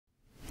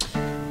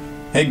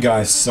Hey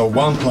guys, so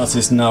OnePlus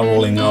is now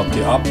rolling out the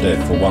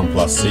update for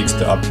OnePlus 6,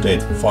 the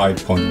update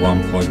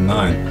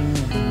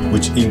 5.1.9,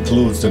 which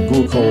includes the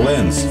Google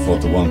Lens for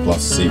the OnePlus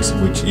 6,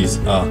 which is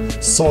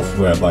a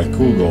software by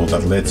Google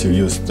that lets you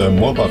use the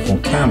mobile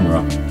phone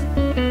camera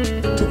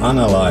to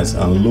analyze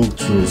and look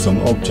through some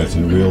objects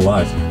in real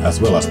life, as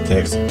well as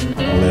text,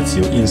 and lets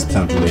you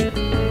instantly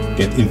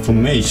get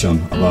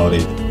information about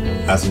it,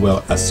 as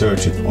well as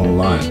search it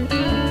online.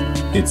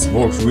 It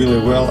works really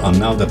well, and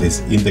now that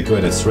it's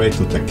integrated straight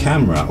to the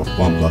camera of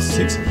OnePlus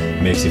 6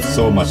 makes it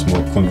so much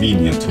more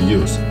convenient to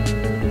use.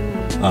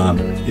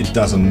 It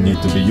doesn't need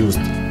to be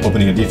used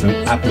opening a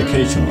different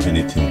application or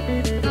anything,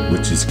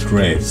 which is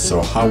great.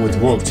 So how it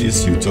works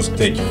is you just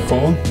take your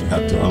phone, you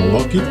have to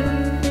unlock it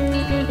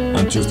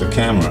and choose the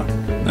camera.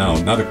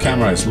 Now the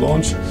camera is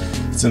launched,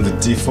 it's in the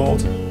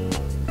default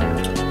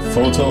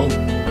photo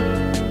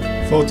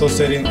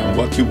setting, and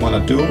what you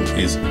want to do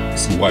is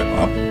swipe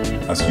up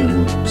as you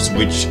would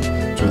switch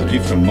to the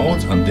different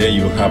modes, and there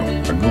you have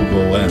a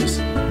Google Lens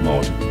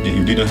mode.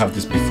 You didn't have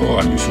this before,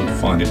 and you should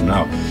find it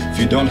now. If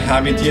you don't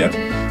have it yet,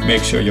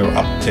 make sure you're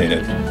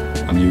updated,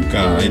 and you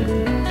can.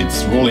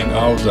 It's rolling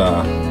out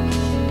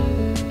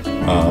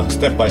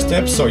step by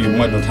step, so you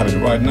might not have it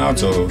right now.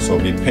 So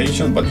be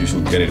patient, but you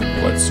should get it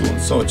quite soon.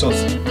 So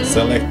just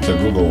select the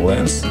Google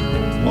Lens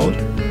mode,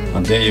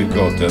 and there you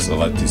go. There's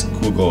like this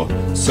Google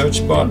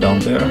search bar down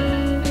there,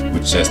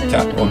 which says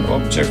tap on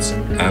objects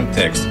and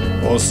text.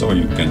 Also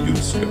you can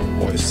use your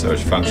voice search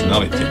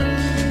functionality.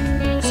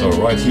 So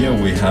right here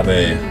we have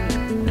a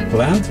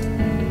plant.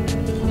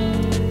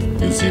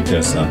 You see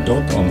there's a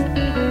dot on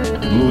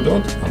blue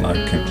dot, and I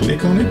can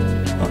click on it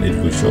and it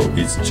will show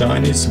it's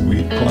Chinese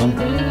wheat plum,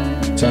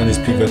 Chinese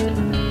pivot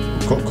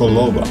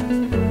coloba.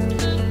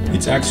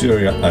 It's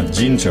actually a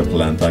ginger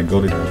plant. I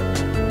got it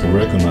to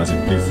recognize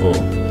it before.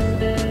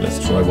 Let's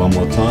try one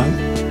more time.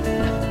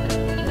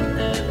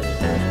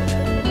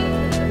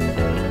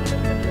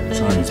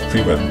 Chinese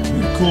pivot,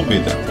 it could be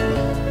that.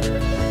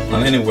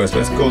 And anyways,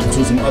 let's go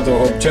through some other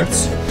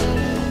objects.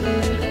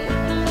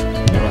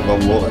 Here I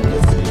have a wallet,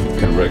 let's see if you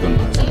can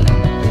recognize it.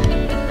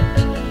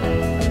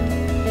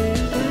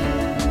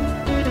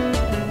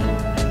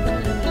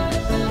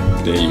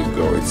 There you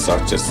go, it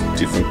suggests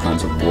different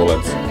kinds of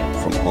wallets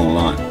from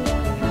online.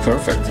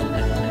 Perfect.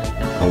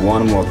 And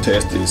one more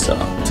test is a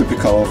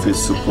typical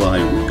office supply.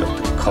 We got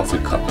the coffee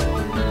cup.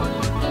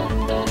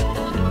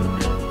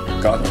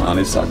 And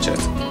it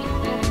suggests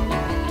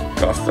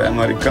Cafe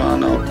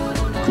Americano,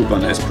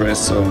 Cuban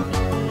Espresso,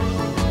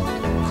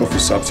 coffee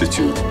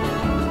substitute,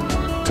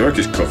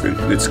 Turkish coffee.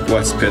 It's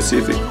quite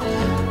specific,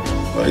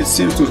 but it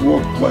seems to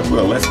work quite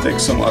well. Let's take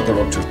some other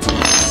object to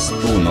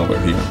spoon over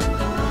here.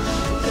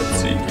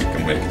 Let's see if we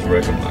can make it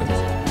recognize.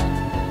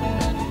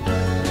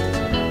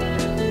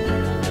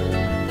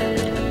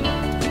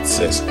 It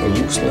says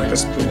looks like a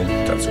spoon.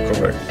 That's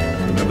correct.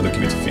 Remember to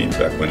give it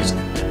feedback when it's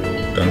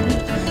done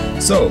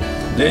good. So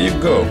there you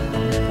go.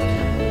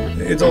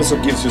 It also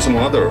gives you some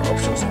other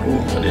options. Oh,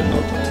 I didn't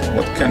know that.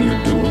 What can you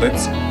do?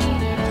 Let's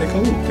take a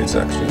look. It's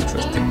actually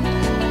interesting.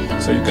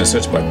 So you can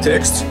search by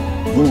text,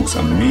 books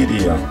and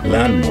media,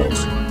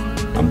 landmarks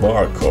and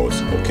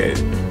barcodes. Okay,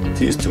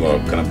 these two are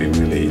gonna be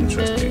really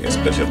interesting,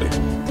 especially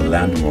the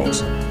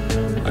landmarks.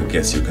 I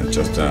guess you can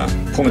just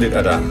point it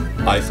at an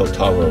Eiffel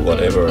Tower or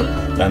whatever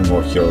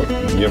landmark you're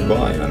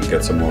nearby and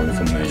get some more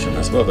information.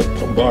 As well the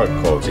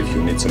barcodes if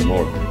you need some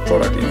more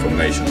product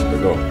information on the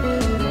go.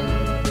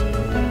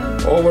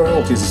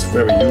 Overall, this is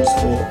very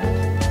useful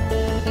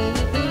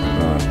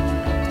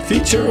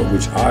feature,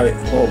 which I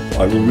hope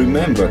I will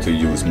remember to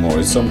use more.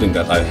 It's something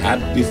that I had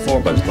before,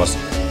 but it was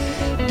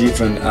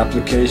different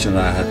application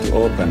I had to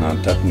open,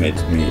 and that made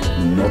me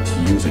not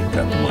use it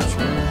that much.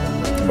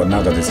 But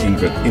now that it's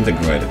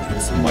integrated,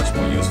 it's much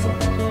more useful.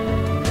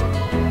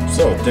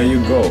 So there you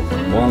go,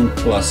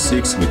 OnePlus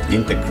 6 with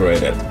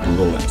integrated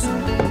Google Lens.